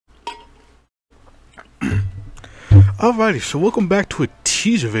Alrighty, so welcome back to a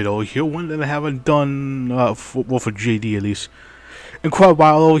teaser video here, one that I haven't done, for JD at least, in quite a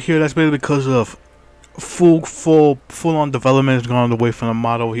while over here. That's mainly because of full-on development has gone away from the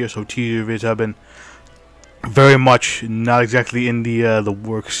model here, so teaser videos have been very much not exactly in the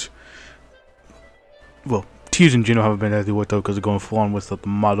works. Well, teasers in general haven't been exactly worked out because they're going full on with the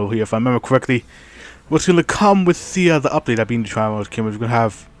model here. If I remember correctly, what's going to come with the update I've been trying to came, we're going to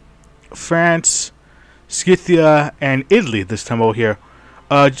have France, Scythia, and Italy this time over here.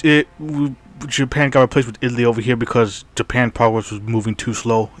 Japan got replaced with Italy over here because Japan progress was moving too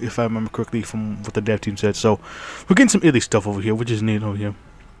slow, if I remember correctly from what the dev team said. So we're getting some Italy stuff over here, which is neat over here.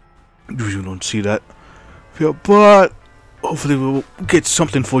 Usually don't see that here, but hopefully we'll get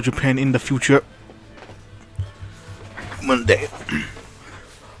something for Japan in the future. One day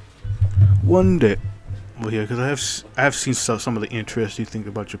over here, because I have seen some of the interesting things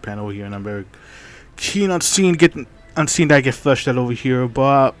about Japan over here, and I'm very keen on seeing that get fleshed out over here.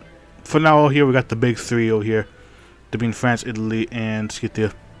 But for now over here we got the big three over here, to being France, Italy, and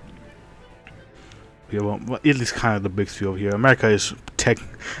Scythia. Yeah, well, Italy's kind of the big three over here. America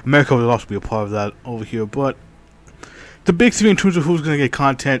will also be a part of that over here, but the big three in terms of who's gonna get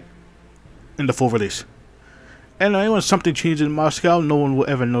content in the full release. And when something changes in Moscow, no one will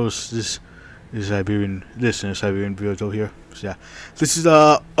ever notice this Siberian videos over here. So yeah, this is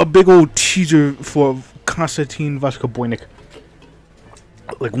a big old teaser for Konstantin Voskoboynik,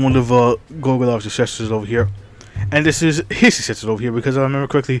 like one of Gogolov's successors over here, and this is his successor over here because if I remember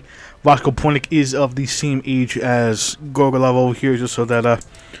correctly, Voskoboynik is of the same age as Gogolov over here, just so that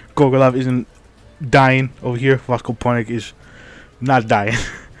Gogolov isn't dying over here. Voskoboynik is not dying.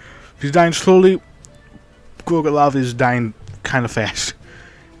 He's dying slowly. Gogolov is dying kind of fast,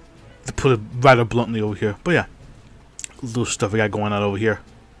 to put it rather bluntly over here. But yeah, little stuff we got going on over here.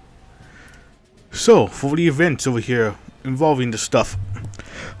 So for the events over here involving the stuff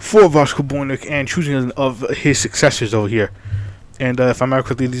for Voskoboynik and choosing of his successors over here, and if I remember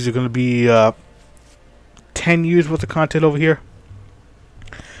correctly, these are going to be 10 years worth of content over here.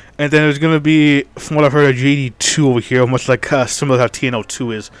 And then there's going to be, from what I've heard, a JD2 over here, much like similar to how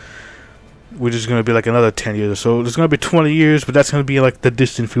TNO2 is, which is going to be like another 10 years or so. There's going to be 20 years, but that's going to be like the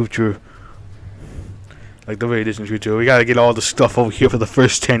distant future. Like the very distant future. We got to get all the stuff over here for the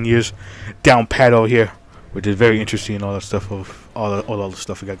first 10 years down pat over here, which is very interesting. All the stuff of all the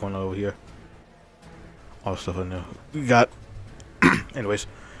stuff we got going on over here. All the stuff in there. We got anyways.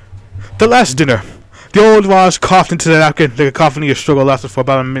 The last dinner. The old Ross coughed into the napkin. Like a coughing ear struggle lasted for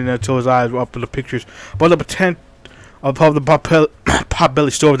about a minute until his eyes were up in the pictures. But the pretend above the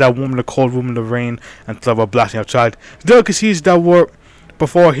pot-belly stove, that warm in the cold room in the rain and thunder were blasting outside. The delicacies that were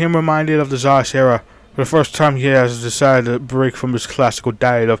before him reminded of the Tsar's era. For the first time, he has decided to break from his classical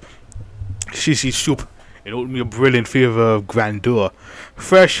diet of sissy soup and oatmeal brilliant flavor of grandeur.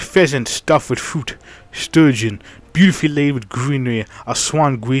 Fresh pheasant stuffed with fruit, sturgeon beautifully laid with greenery, a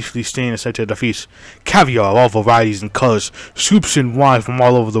swan gracefully staying in the center of the feast, caviar of all varieties and colors, soups and wine from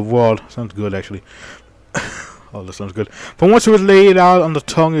all over the world. Sounds good, actually. Oh, that sounds good. But once it was laid out on the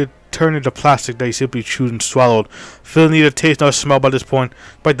tongue, it turned into plastic that he simply chewed and swallowed. Feeling neither taste nor smell by this point,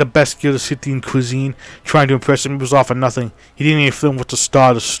 despite the best skill of Scythian cuisine, trying to impress him, he was off for nothing. He didn't even feel what the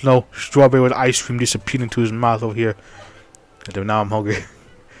star, the snow, strawberry with ice cream disappeared into his mouth over here. And now I'm hungry.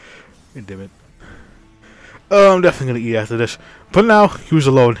 Damn it. I'm definitely gonna eat after this. But now, he was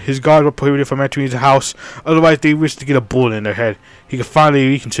alone. His guards were prohibited from entering his house, otherwise they risked to get a bullet in their head. He could finally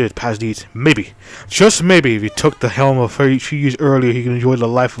reconsider his past deeds. Maybe, just maybe, if he took the helm a few years earlier, he could enjoy the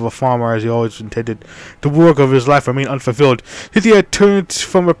life of a farmer as he always intended. The work of his life remained unfulfilled. He had turned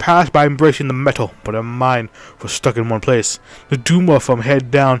from her past by embracing the metal, but her mind was stuck in one place. The Duma from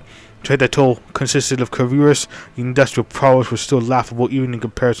head down to head that toll consisted of careers. The industrial prowess was still laughable even in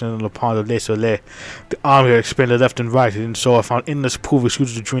comparison to the pond of Le Soleil. The army had expanded left and right, and so I found endless proof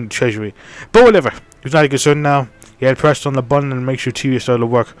excuses to drain the treasury. But whatever, he was not concerned now. He had pressed on the button and make sure TV started to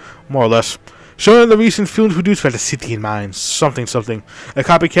work, more or less. Showing the recent films produced by the Scythian Mines. Something. A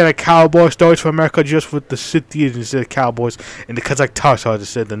copycat of cowboy stories for America, just with the Scythians instead of cowboys, and the Kazakh Tatars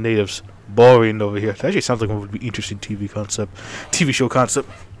instead of the natives. Boring over here. That actually sounds like what would be interesting TV show concept.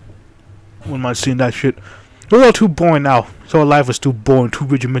 Wouldn't mind seeing that shit. It was all too boring now. So our life was too boring, too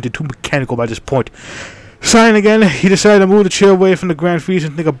regimented, too mechanical by this point. Sighing again, he decided to move the chair away from the grand feast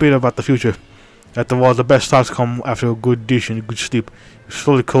and think a bit about the future. After all, the best thoughts come after a good dish and a good sleep. He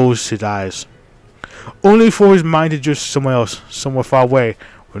slowly closed his eyes, only for his mind to drift somewhere else, somewhere far away,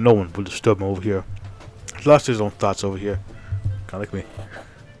 where no one will disturb him over here. He lost his own thoughts over here. Kinda like me.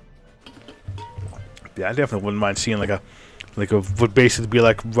 Yeah, I definitely wouldn't mind seeing like a would basically be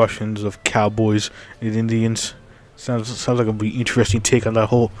like Russians of cowboys and Indians. Sounds like a really interesting take on that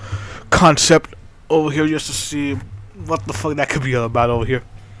whole concept over here, just to see what the fuck that could be all about over here.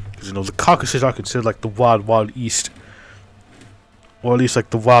 Because you know the Caucasus are considered like the wild, wild east, or at least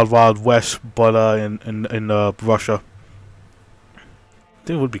like the wild, wild west, but in Russia. I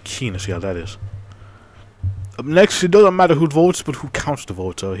think it would be keen to see how that is. Up next, it doesn't matter who votes, but who counts the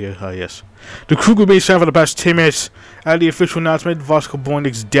votes over here. Yes. The crew remained silent for the past 10 minutes. At the official announcement,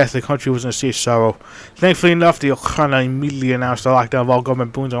 Voskoboynik's death, the country was in a state of sorrow. Thankfully enough, the Ukraine immediately announced the lockdown of all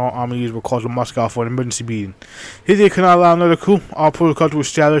government buildings and all armies were called to Moscow for an emergency meeting. Hitler could not allow another coup. All protocol to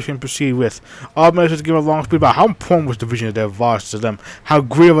establish and proceed with. All measures give a long speech about how important was the vision of their boss to them, how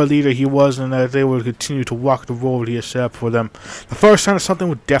great of a leader he was, and that they would continue to walk the road he had set up for them. The first sign that something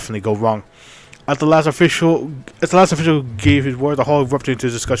would definitely go wrong. As the last official gave his word, the hall erupted into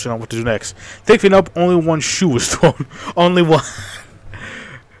a discussion on what to do next. Thankfully enough, only one shoe was thrown. Only one.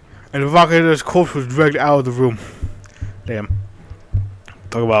 And the evacuator's corpse was dragged out of the room. Damn.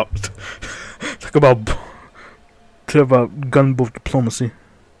 Talk about gunboat diplomacy.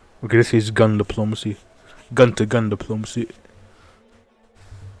 Okay, this is gun diplomacy. Gun-to-gun diplomacy.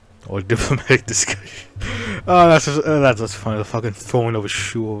 Or diplomatic discussion. Oh, that's just funny. The fucking throwing of a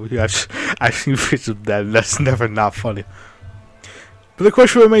shoe over here. I've seen pictures of that. That's never not funny. But the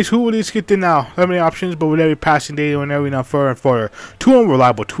question remains: who will these get in now? There are many options, but with every passing day, we're narrowing down further and further. Too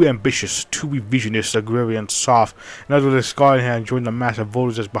unreliable, too ambitious, too revisionist, agrarian, soft. And as with the scarlet hand joined the mass of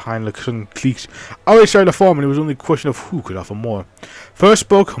voters that's behind the certain cliques, already started to form, and it was only a question of who could offer more. First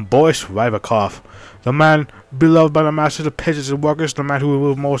spoke Boris Rybakov. The man beloved by the masses of peasants and workers, the man who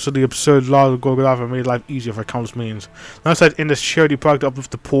removed most of the absurd laws of Gorgolov and made life easier for countless millions. Not that in this charity project to uplift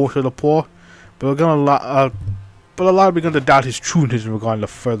the poor to the poor, but a lot have begun to doubt his true intention regarding the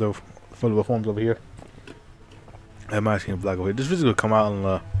further reforms over here. I might have seen a black over here. This video will come out on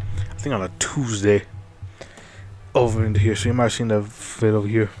I think on a Tuesday over into here, so you might have seen that vid over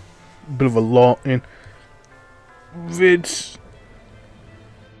here. Bit of a law in vids.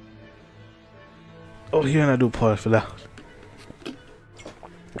 Oh, here, and I do apologize for that.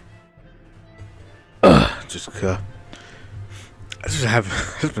 I just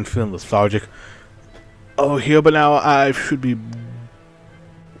been feeling lethargic. Oh, here, but now I should be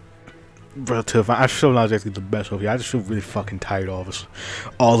relative. I feel not exactly the best over here. I just feel really fucking tired all the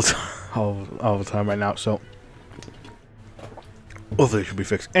time right now. So hopefully it should be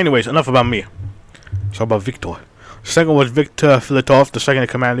fixed. Anyways, enough about me. So about Victor. Second was Viktor Filatov, the second in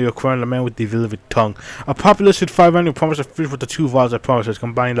command of Ukraine, the man with the velvet tongue. A populist 500 promised to finish with the two vows that promises,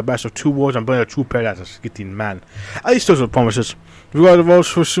 combining the best of two wars and building a true paradise as a Scythian man. At least those were promises. Regarding the votes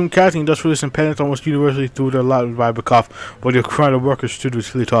for soon casting industrialists and peasants almost universally threw their lot with Rybakov, while the Ukrainian workers stood with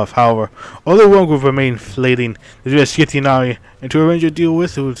Filatov. However, although one group remained flating the Scythian army, and to arrange a deal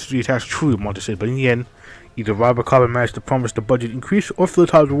with it was the attacks truly wanted, but in the end, either Rybakov managed to promise the budget increase, or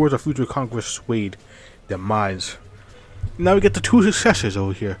Filatov's words of future Congress swayed their minds. Now we get the two successors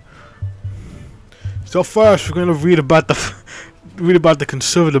over here. So first, we're going to read about the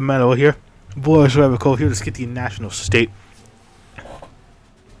conservative man over here, Boris Rybakov here, the Scythian national state.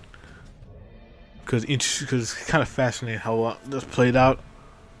 Because it's kind of fascinating how this played out.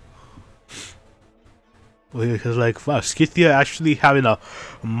 Because like, wow, Scythia actually having a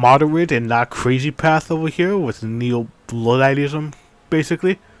moderate and not crazy path over here with neo-Ludditism,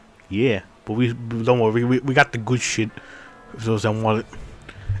 basically. Yeah. But we don't worry, we got the good shit for those that want it.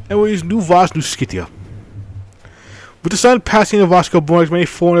 Anyways, new Voss, new Scythia. With the sudden passing of Voskoboynik, many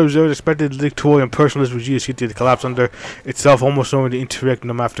foreign observers expected the dictatorial and personalist regime of Scythia to collapse under itself, almost knowing the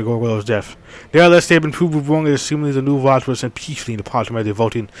interregnum after Gorgolov's death. Nevertheless, they have been proved wrong, and seemingly the new Voss was sent peacefully into parliamentary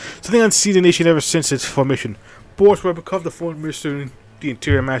voting, something unseen in the nation ever since its formation. Boris Rybakov, the foreign minister in the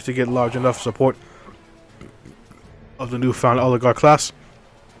interior, managed to get large enough support of the newfound oligarch class.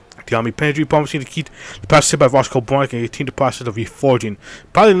 The army penetrated, promising to keep the past set by Voskoboynik and continue the process of reforging.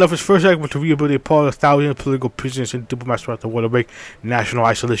 Probably enough, his first act was to rehabilitate part of thousands of political prisoners and diplomats throughout the world to break national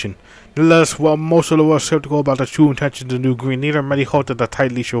isolation. Nevertheless, while most of the world is skeptical about the true intentions of the new green leader, many hope that the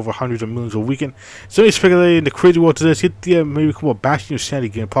tight leash over hundreds of millions will weaken. Some speculating in the crazy world to this, Scythia may become a bastion of sanity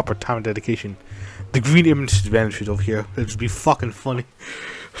given proper time and dedication. The green image vanishes over here. It'd just be fucking funny.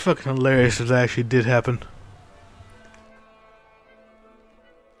 Fucking hilarious if that actually did happen.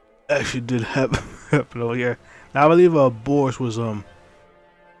 Actually did happen over here. Now I believe Boris was some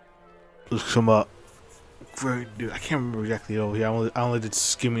very dude. I can't remember exactly over here. I only did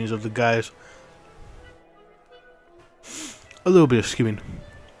skimmings of the guys. A little bit of skimming.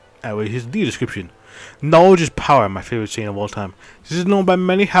 Anyway, here's the description. Knowledge is power, my favorite saying of all time. This is known by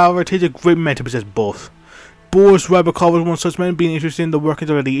many, however, it takes a great man to possess both. Boris Rybakov was one such man, being interested in the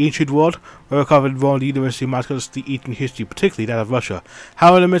workings of the ancient world. Rybakov involved the University of Moscow's the ancient history, particularly that of Russia.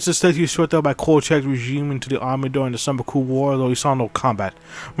 However, in the midst of studies, he was swept out by Kolchak's regime into the army during the Summer Cool War, though he saw no combat.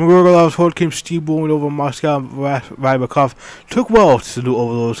 When Rogolov's horde came steamrolling over Moscow, Rybakov took well to salute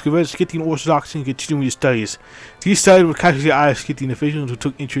overlords, converted Scythian Orthodoxy, and continued his studies. These studies would catch the eye of Scythian officials who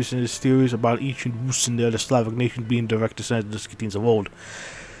took interest in his theories about ancient Rus and the other Slavic nations being direct descendants of the Scythians of old.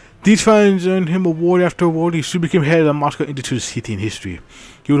 These findings earned him award after award. He soon became head of the Moscow Institute of Scythian History.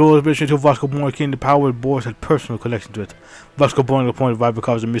 He would hold a position until Voskoboynik came to power, where Boris had personal connections with. Voskoboynik appointed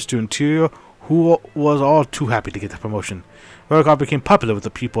Rybakov as a Minister of Interior, who was all too happy to get the promotion. Rybakov became popular with the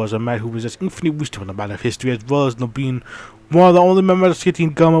people as a man who possessed infinite wisdom in the matter of history, as well as being one of the only members of the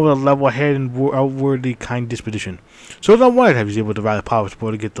Scythian government with a level head and outwardly kind disposition. So it's not wonder that he was able to rally power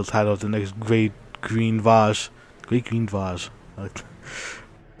support to get the title of the next Great Green Vase. Great Green Vase.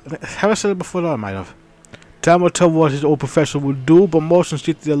 Have I said it before? I might have. Time will tell what his old professor will do, but most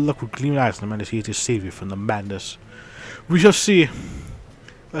instinctively their luck will gleam eyes in the man as he is his savior from the madness. We shall see.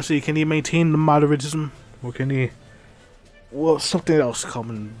 Let's see, can he maintain the moderatism? Or can he... well, something else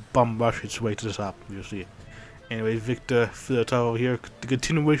come and bum rush its way to the top. We'll see. Anyway, Victor Filatov over here. The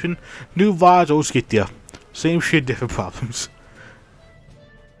continuation. New Vaz, old Scythia. Same shit, different problems.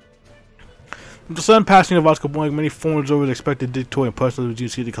 With the sudden passing of Voskoboynik, many foreigners over the expected dictatorial personal regime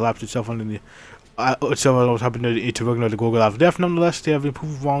see the collapse itself under the itself happened to interregnum of the Gogolov's death. Nonetheless, they have been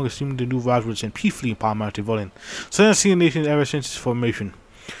proved wrong, assuming the new Vaz would send peacefully in parliamentary voting. So has seen the nation ever since its formation.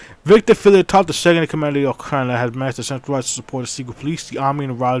 Victor Filatov, the second in command of Ukraine, has managed to centralize the support of secret police, the army,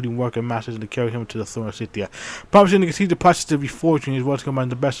 and the rallying worker masses to carry him to the throne of Scythia, promising to continue the process of reforging his was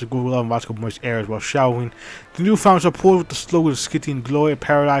combined the best of Gogolov and Voskoboynik's eras while showering the newfound support with the slogan of Scythian glory,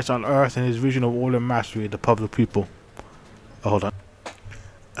 paradise on earth, and his vision of order and mastery of the public people. Oh, hold on.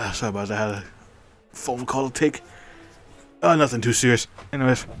 Sorry about that. I had a phone call to take. Nothing too serious.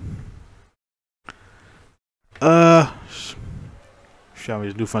 Anyways. Showing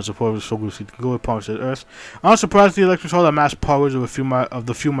his newfound support with the slogan of Scythian glory, promises earth. Unsurprisingly, the electors saw the mass powers of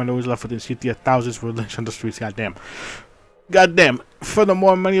the few minorities left within Scythia. Thousands were lynched on the streets. Goddamn.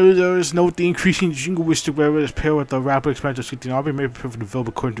 Furthermore, many observers note the increasing jingoistic rhetoric paired with the rapid expansion of Scythian army may prepare for the develop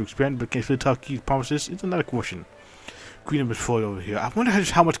according to expand, but against Filatov key promises. It's another question. Green is forward over here. I wonder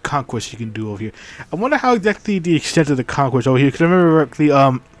just how much conquest he can do over here. I wonder how exactly the extent of the conquest over here. Because I remember correctly,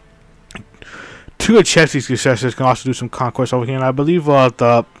 two of Chesky's successors can also do some conquest over here, and I believe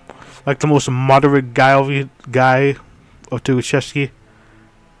the most moderate guy of Chesky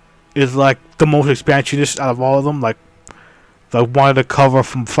is like the most expansionist out of all of them. Like wanted to cover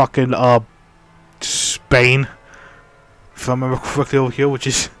from fucking Spain, if I remember correctly over here, which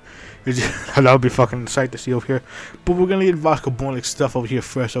is that would be fucking sight to see over here. But we're gonna get Voskoboynik stuff over here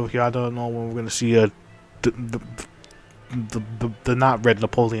first. Over here, I don't know when we're gonna see the not red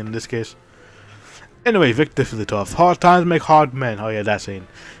Napoleon in this case. Anyway, Victor Filatov. Hard times make hard men. Oh yeah, that's saying.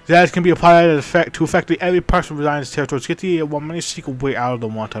 That can be applied to effectively every person residing in this territory. Scythia, while many seek a way out of the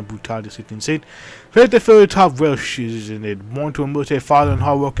wanton brutality of Scythian state, Victor Filatov relishes in it. Born to a military father and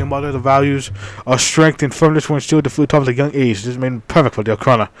hard-working mother, the values of strength and firmness were instilled to Filatov at a young age. This made him perfect for the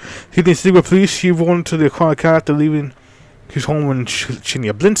Ukraine. Scythian secret police, he rolled into the Ukraine after leaving his home in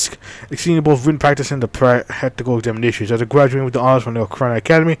Chelyabinsk, exceeding both written practice and the practical examinations. As a graduate with the honors from the Ukraine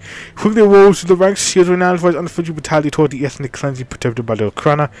Academy, he quickly rose to the ranks. He was renowned for his unflinching brutality toward the ethnic cleansing protected by the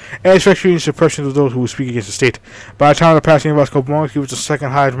Ukraine, and especially in suppression of those who would speak against the state. By the time of the passing of Voskoboynik, he was the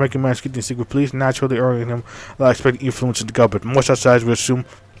second highest ranking man in the secret police, naturally earning him a expected influence in the government. Most outsiders would assume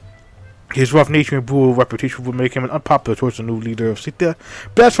his rough nature and brutal reputation would make him an unpopular choice as the new leader of Scythia,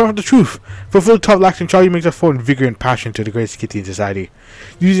 but that's far from the truth. For Filatov lacks in charge, he makes a foreign vigor and passion to the great Scythian society.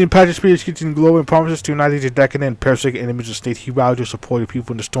 Using passion, spirit, Scythian glory, and promises to unite the decadent and parasitic enemies of the state, he rallied to support the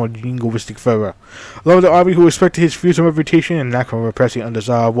people in the storm jingoistic fervor. Along with the army who respected his fearsome reputation and lack of repressing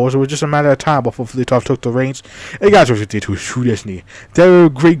undesirables, it was just a matter of time before Filatov took the reins and got Scythia to his true destiny. There were a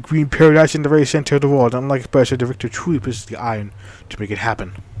great green paradise in the very center of the world. Unlike his predecessor, the victor truly possessed the iron to make it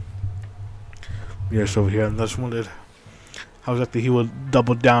happen. Yes, over here, and I just wondered how exactly he would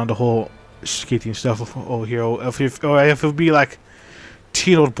double down the whole Scythian stuff over here, or if it would be like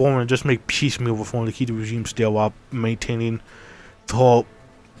Tito Borman and just make piecemeal reform to keep the regime still while maintaining the whole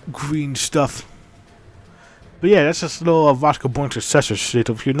green stuff. But yeah, that's just a little Voskoboynik successor shit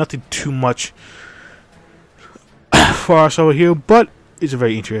over here. Nothing too much for us over here, but it's a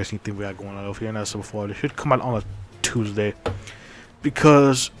very interesting thing we got going on over here. And as I said before, it should come out on a Tuesday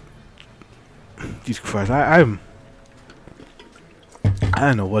because Jesus Christ, I don't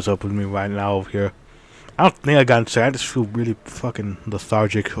know what's up with me right now over here. I don't think I got inside. I just feel really fucking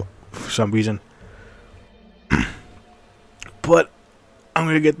lethargic for some reason. But I'm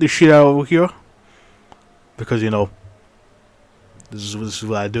gonna get this shit out over here because, you know, this is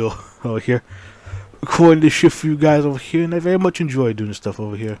what I do over here, recording this shit for you guys over here, and I very much enjoy doing this stuff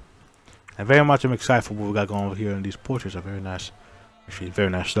over here. And very much I'm excited for what we got going over here, and these portraits are very nice. Actually, very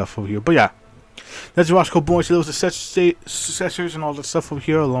nice stuff over here. But yeah, that's Voskoboynik. Those are successors and all that stuff over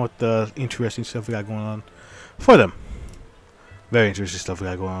here, along with the interesting stuff we got going on for them. Very interesting stuff we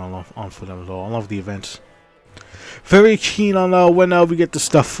got going on for them as well. I love the events. Very keen on when we get the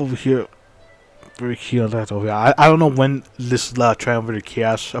stuff over here. Very keen on that over here. I don't know when this Triumvirate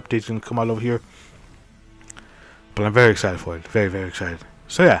Chaos update is going to come out over here, but I'm very excited for it. Very, very excited.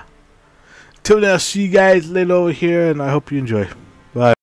 So yeah, till then, I'll see you guys later over here, and I hope you enjoy. Bye.